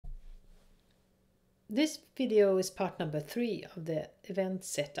This video is part number 3 of the event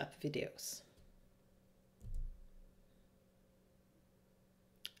setup videos.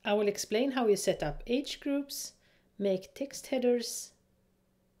 I will explain how you set up age groups, make text headers,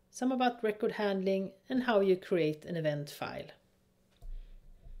 some about record handling, and how you create an event file.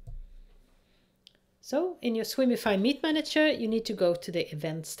 So in your Swimify Meet Manager, you need to go to the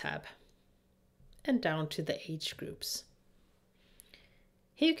Events tab and down to the age groups.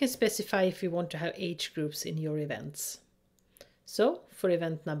 Here you can specify if you want to have age groups in your events. So for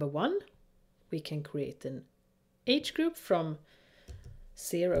event number 1, we can create an age group from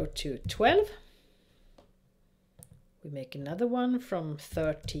 0 to 12. We make another one from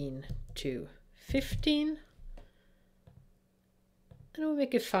 13 to 15. And we'll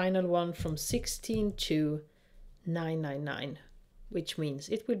make a final one from 16 to 999, which means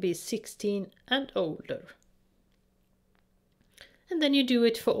it will be 16 and older. And then you do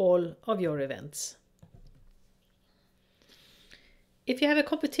it for all of your events. If you have a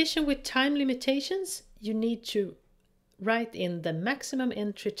competition with time limitations, you need to write in the maximum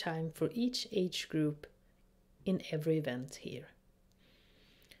entry time for each age group in every event here.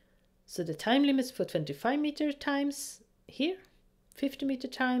 So the time limits for 25 meter times here, 50 meter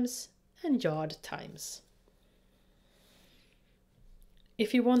times, and yard times.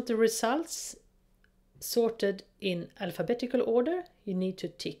 If you want the results sorted in alphabetical order, you need to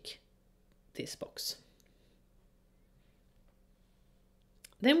tick this box.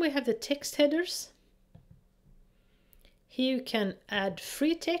 Then we have the text headers. Here you can add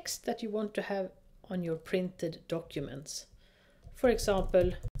free text that you want to have on your printed documents. For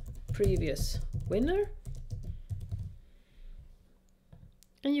example, previous winner.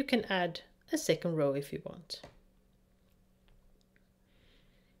 And you can add a second row if you want.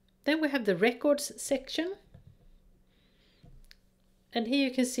 Then we have the records section. And here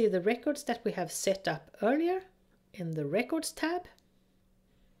you can see the records that we have set up earlier in the records tab.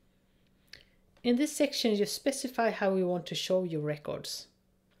 In this section, you specify how you want to show your records.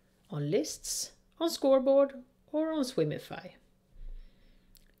 On lists, on scoreboard, or on Swimify.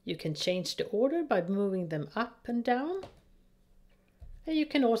 You can change the order by moving them up and down. And you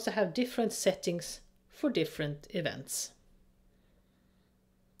can also have different settings for different events.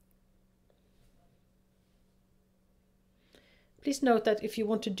 Please note that if you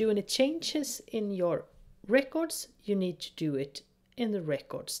want to do any changes in your records, you need to do it in the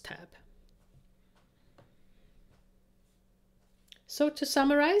Records tab. So to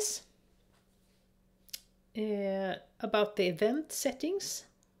summarize about the event settings,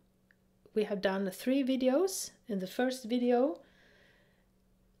 we have done 3 videos. In the first video,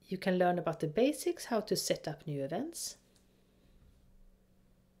 you can learn about the basics, how to set up new events.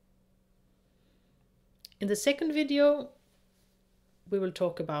 In the second video, we will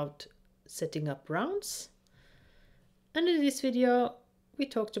talk about setting up rounds. And in this video, we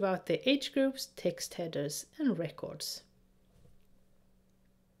talked about the age groups, text headers, and records.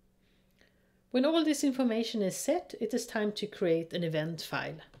 When all this information is set, it is time to create an event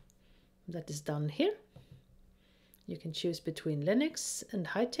file. That is done here. You can choose between Linux and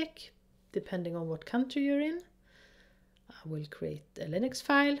high-tech, depending on what country you're in. I will create a Linux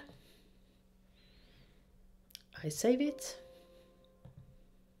file. I save it.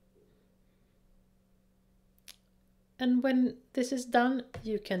 And when this is done,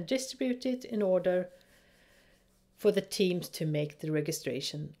 you can distribute it in order for the teams to make the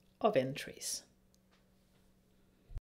registration of entries.